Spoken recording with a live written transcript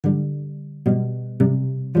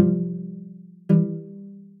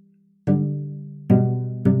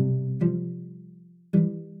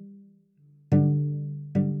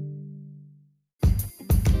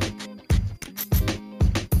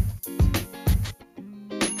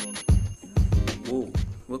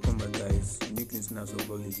Welcome back, guys. Unique listeners of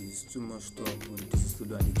all ages. Too much talk with this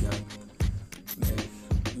studio and the gang.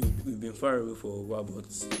 Man, we've been far away for a while, but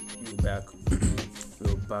we're back.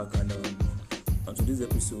 We're back, and on today's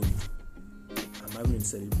episode, I'm having a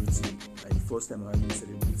celebrity. Like the first time I'm having a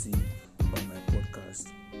celebrity on my podcast.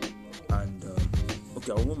 And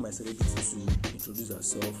I want my celebrity to introduce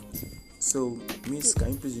herself. So, Miss,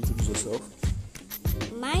 can you please introduce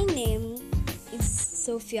yourself? My name is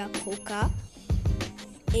Sophia Coca,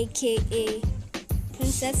 aka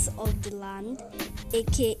Princess of the Land,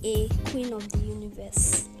 aka Queen of the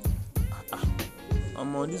Universe.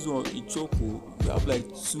 I'm on this one, Ichoko. We have like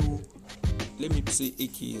two, let me say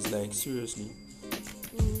AKs, like seriously.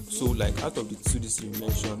 So, like out of the two this you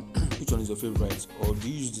mentioned, which one is your favorite? Or do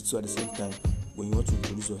you use the two at the same time when you want to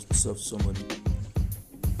introduce yourself to somebody?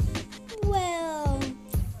 Well,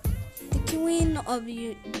 the Queen of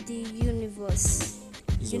the Universe.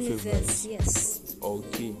 Is your favorite? Yes.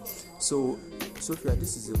 Okay. So, Sophia,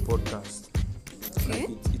 this is a podcast. Okay.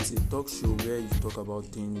 Like it's a talk show where you talk about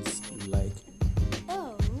things you like.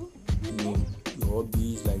 Oh. You know, your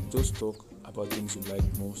hobbies, like just talk about things you like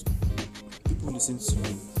most. People listen to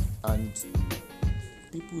you, and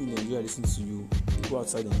people in Nigeria listen to you. People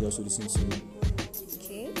outside Nigeria also listen to you.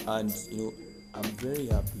 Okay. And I'm very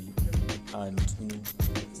happy, and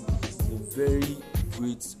it's a very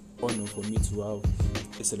great honor for me to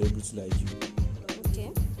have a celebrity like you.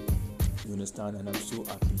 Okay. You understand? And I'm so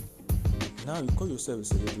happy. Now you call yourself a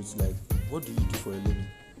celebrity. Like, what do you do for a living?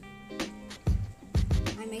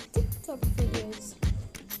 I make TikTok videos.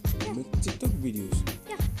 You make TikTok videos.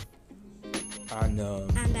 Yeah. And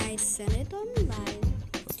And I send it online.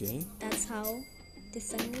 okay. That's how they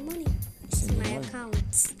send me money. Send To you my money.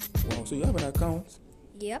 account. Wow. So you have an account?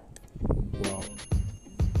 Yep. Wow.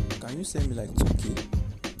 Can you send me like 2K?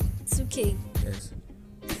 It's okay. Yes.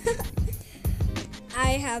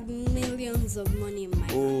 I have millions of money in my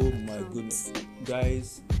Oh account. my goodness,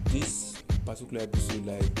 guys! This particular episode,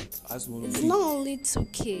 like, as one It's not only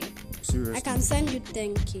 2K. seriously. I can send you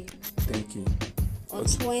 10K Thank you. or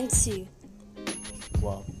Okay. 20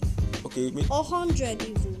 Wow. Okay. or 100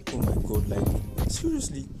 even. Oh my God! Like,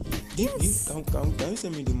 seriously. Yes. Can you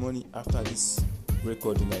send me the money after this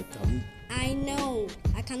recording? Like, can we? I know.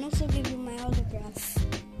 I can also give you my autograph.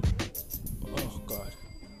 Oh God.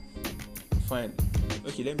 Fine.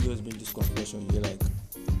 Okay. Let me just bring this confession here. Like,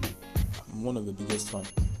 I'm one of your biggest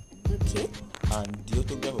fans. Okay. And the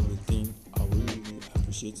autograph of the thing, I will really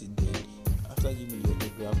appreciate it. Then, after giving the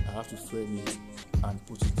autograph, I have to frame it and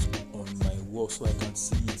put it on my wall so I can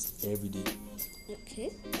see it every day. Okay.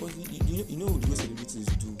 Because you know the way celebrities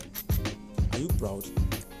do. Are you proud?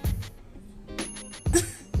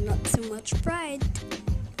 Not too much pride.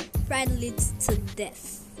 Pride leads to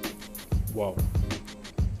death. Wow,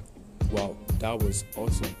 that was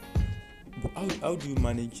awesome. But how do you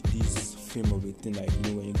manage this fame of a thing? Like,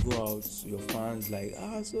 when you go out, your fans like,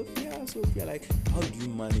 Sophia. Like, how do you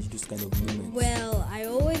manage this kind of moments? Well, I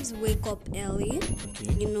always wake up early,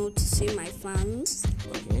 Okay. to see my fans.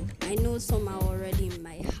 Okay. I know some are already in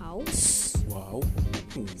my house. Wow.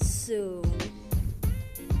 So,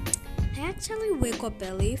 I actually wake up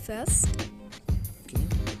early first. Okay.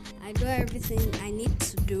 I do everything I need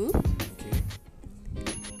to do. Okay.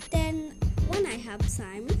 Then, when I have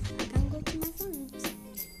time, I can go to my friends.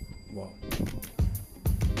 Wow.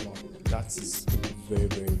 That is very,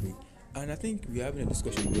 very big. And I think we were having a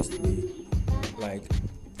discussion yesterday. Like,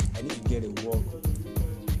 I need to get a work.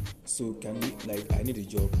 So I need a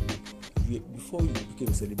job. Before you became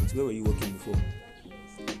a celebrity, where were you working before?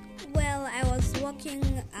 Well, I was working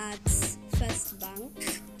at First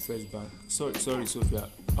Bank. First Bank. Sorry, Sophia.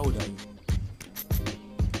 How old are you?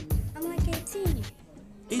 I'm like 18.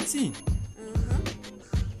 18.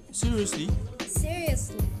 Seriously?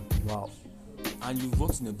 Seriously. Wow. And you've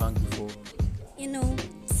worked in a bank before?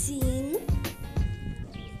 Teen.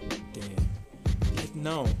 Damn. Like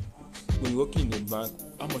now, when you're working in a bank,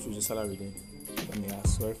 how much was your salary then? If I may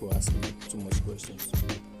ask. Sorry for asking too much questions.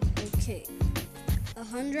 Okay.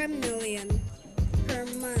 100 million per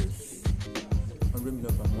month. 100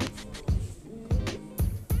 million per month?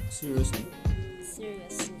 Seriously?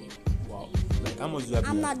 Seriously. Wow. Like, how much do you have?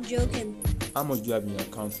 I'm not joking. How much do you have in your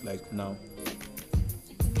account? Like now?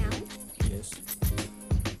 Now, Yes.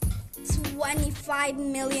 $25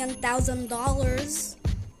 million.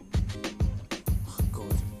 Oh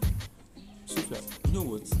God. Sophia, you know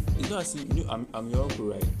what? It's not as if I'm your uncle,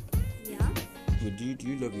 right? Yeah. Do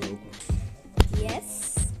you love your uncle?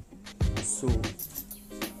 Yes. So,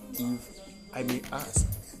 if I may ask,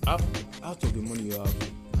 out of the money you have,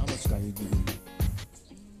 how much can you give me?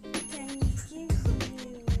 Can give you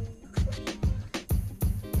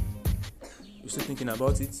still thinking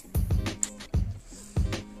about it?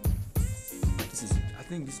 I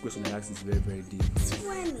think this question I asked is very, very deep.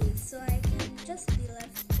 20, so I can just be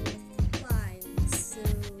left with 5. So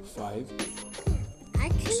 5? I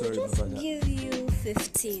can Sorry just about that. give you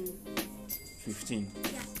 15. 15?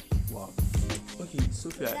 Yeah. Wow. Okay,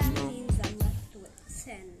 Sophia, That means I'm left with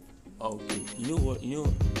 10. Okay, you know what?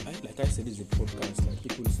 Like I said, this is a podcast. Like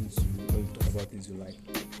people listen to when you talk about things you like.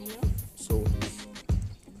 I know. So,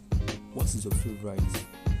 what is your favorite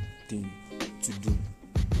thing to do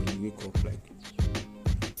when you wake up? Like,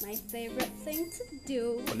 My favorite thing to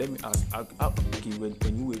do. or let me ask. Okay, when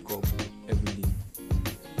you wake up every day,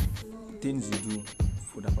 things you do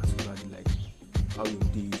for that particular day, like how your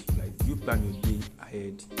day, like you plan your day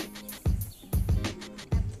ahead.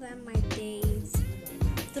 I plan my days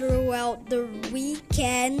throughout the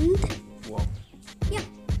weekend. Wow. Yeah.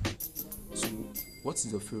 So, what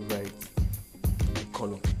is your favorite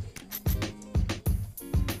color?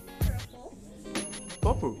 Purple.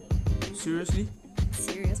 Purple. Seriously?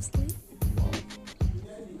 Seriously? Wow.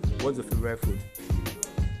 What's your favorite food?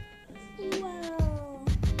 Well,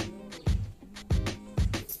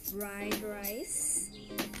 fried rice.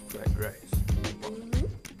 Fried rice. Mm-hmm.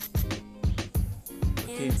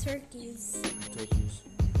 Okay. And turkeys. Turkeys.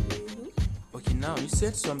 Mm-hmm. Okay, now you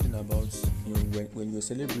said something about when you're a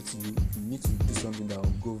celebrity, you need to do something that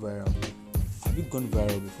will go viral. Have you gone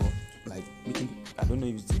viral before? Like I don't know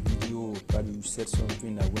if it's a video or probably you said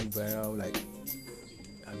something that went viral. Like,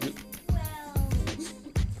 have you? Well,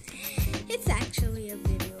 it's actually a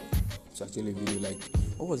video. It's actually a video. Like,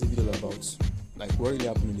 what was the video about? Like, what really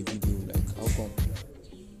happened in the video? Like, how come?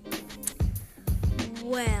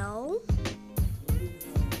 Well,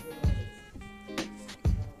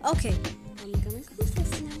 okay, I'm gonna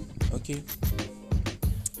confess now. Okay.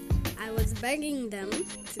 I was begging them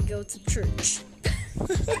to go to church.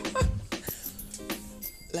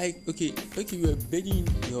 Like, okay, you were begging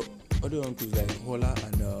your other uncles like Hola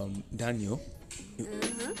and Daniel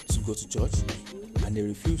to go to church, and they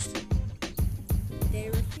refused. They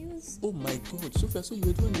refused. Oh my God, Sophia! So you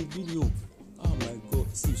were doing the video. Oh my God!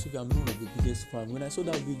 See, Sophia, I'm one of the biggest fans. When I saw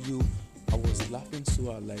that video, I was laughing so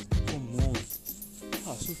hard. Like, come on,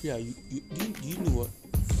 Sophia, do you know what?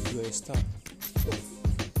 You're a star,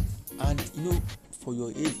 and for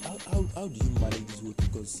your age, how do you manage this work?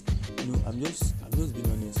 Because I'm just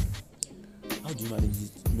being honest. How do you manage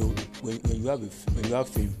it? When you have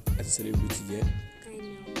fame as a celebrity, yeah. I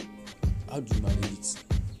know. How do you manage it?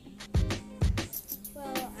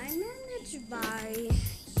 Well, I manage by,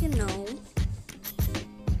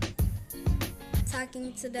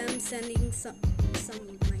 talking to them, sending some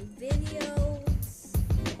of my videos,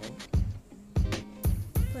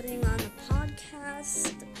 putting on a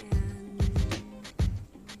podcast, and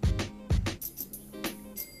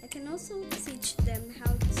I can also teach them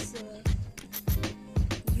how to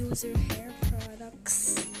use your hair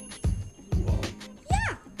products. Wow.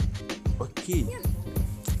 Yeah. Okay. Yeah.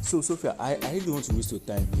 So Sophia, I really don't want to waste your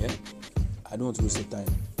time, yeah? I don't want to waste your time.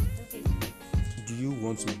 Okay. Do you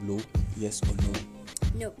want to blow? Yes or no?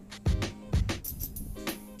 No.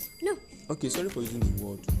 No. Okay, sorry for using the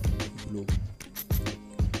word blow.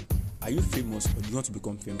 Are you famous or do you want to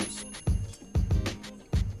become famous?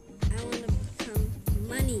 I want to become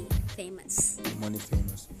money famous. Money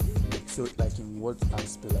famous. So like in what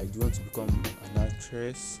aspect? Like do you want to become an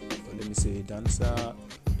actress or let me say a dancer, a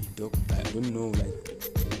doctor? I don't know, like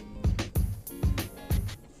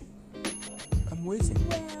I'm waiting.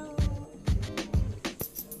 Well,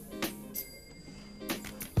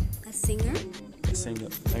 a singer. A singer.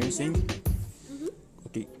 Can you sing?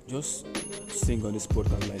 Okay, just sing on this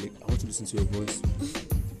podcast. Like I want to listen to your voice.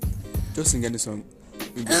 Just sing any song.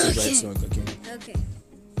 Maybe a favorite song, okay? Okay.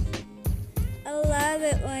 I love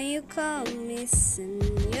it when you call me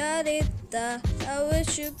señorita. I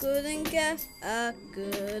wish you couldn't get. I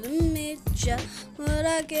couldn't meet ya. But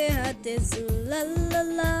I get this la la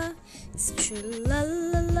la. It's true la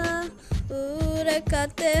la la.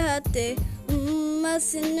 Urekate hate. My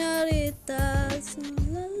señorita.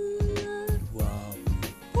 La la la. Wow.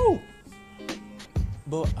 Oh.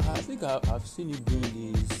 But I think I've seen you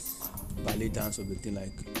doing this ballet dance or the thing,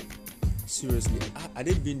 like seriously. I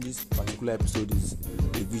didn't been this particular episode is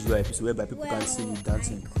a visual episode whereby people can see you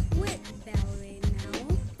dancing. I quit ballet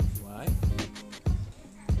now. Why?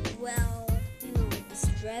 Well, the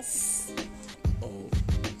stress. Oh,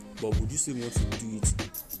 but would you still want to do it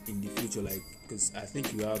in the future? Like, because I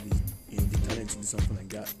think you have the talent to do something like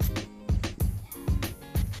that.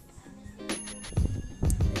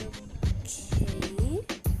 Okay.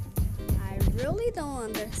 I really don't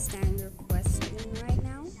understand your question right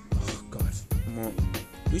now. Oh God, come on.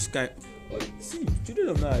 But see, children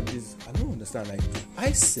of nowadays, I don't understand. Like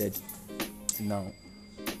I said, now,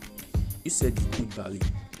 you said you could barley,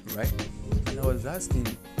 right? And I was asking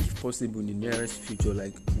if possible in the nearest future,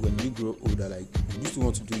 like when you grow older, like you still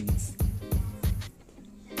want to do it.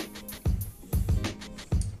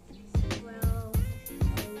 Well,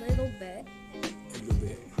 a little bit. A little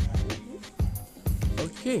bit.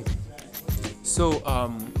 Okay. So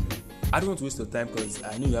I don't want to waste your time because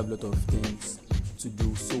I know you have a lot of things to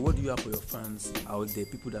do. So what do you have for your fans out there,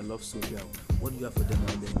 people that love Sophia? What do you have for them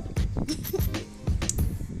out there?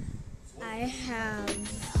 I have,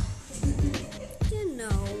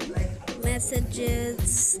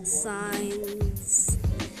 messages, signs,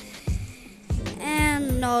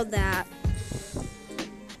 and all that.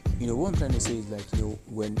 What I'm trying to say is like,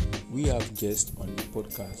 when we have guests on the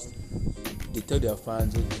podcast, they tell their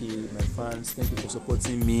fans, okay, my fans, thank you for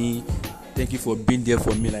supporting me, thank you for being there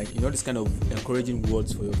for me, like, this kind of encouraging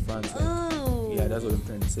words for your fans. Like, yeah, that's what I'm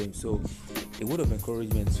trying to say. So, a word of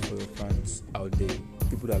encouragement for your fans out there,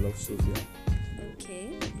 people that love Sophia.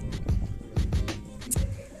 Okay.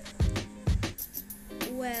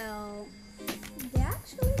 Well, they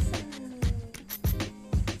actually sent me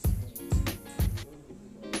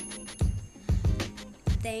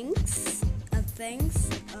thanks,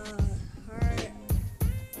 heart,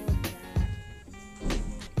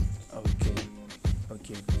 all that.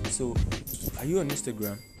 Okay. So, are you on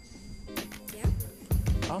Instagram? Yeah.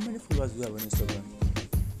 How many followers do you have on Instagram?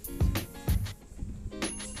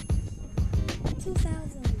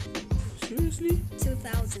 2,000. Seriously?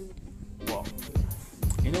 2,000. Wow.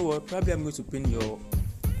 You know what? Probably I'm going to pin your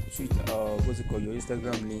your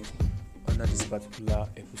Instagram link under this particular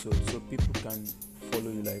episode so people can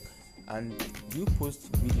follow you, like, and you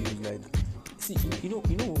post videos like, see,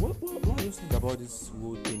 what I just think about this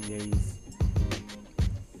whole thing here is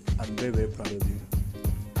I'm very, very proud of you,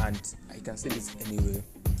 and I can say this anywhere,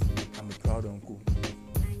 I'm a proud uncle,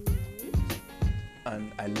 I know.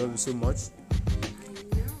 and I love you so much. I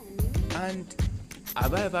know. And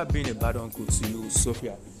have I ever been a bad uncle to you,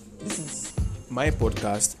 Sophia? This is my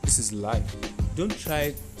podcast. This is life. Don't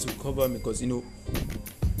try to cover me because,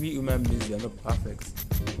 we human beings, we are not perfect.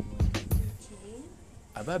 Okay.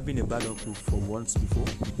 Have I been a bad uncle for once before?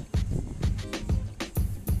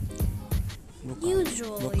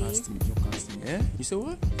 Usually. No casting. Eh? You say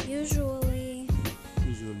what? Usually.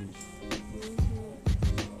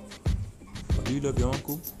 But do you love your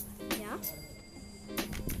uncle? Yeah.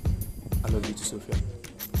 I love you too, Sophia.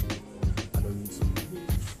 I love you too.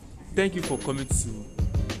 Thank you for coming to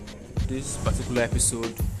this particular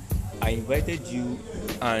episode. I invited you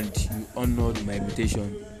and you honored my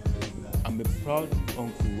invitation. I'm a proud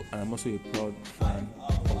uncle and I'm also a proud fan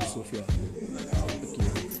of Sophia. Okay.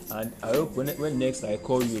 And I hope when next I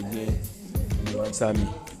call you again, you answer me.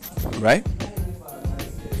 Right?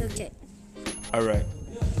 Okay. Alright.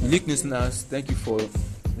 Unique listeners, thank you for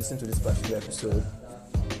listening to this particular episode.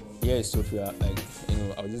 Yeah, Sophia,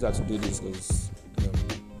 I was just have to do this because,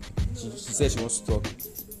 she said she wants to talk.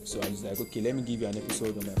 So I was like, okay, let me give you an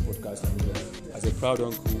episode on my podcast. And as a proud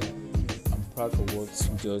uncle, I'm proud for what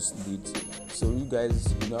we just did. So you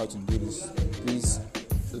guys know how to do this. Please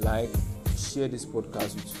share this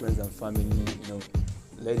podcast with friends and family.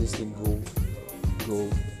 Let this thing go.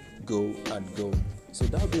 So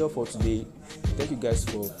that'll be all for today. Thank you guys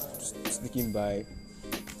for sticking by,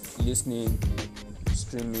 listening,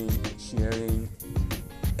 streaming, sharing,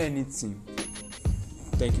 anything.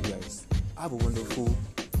 Thank you guys. Have a wonderful,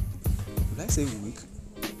 did I say week?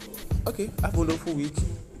 Okay, have a wonderful week.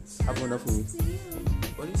 Have a wonderful week.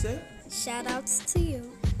 What do you say? Shout outs to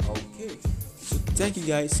you. Okay. So thank you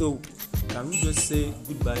guys. So can we just say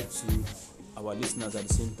goodbye to our listeners at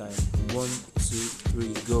the same time? 1, 2,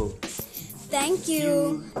 3, go. Thank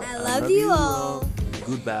you. I love you all.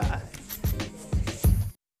 Goodbye.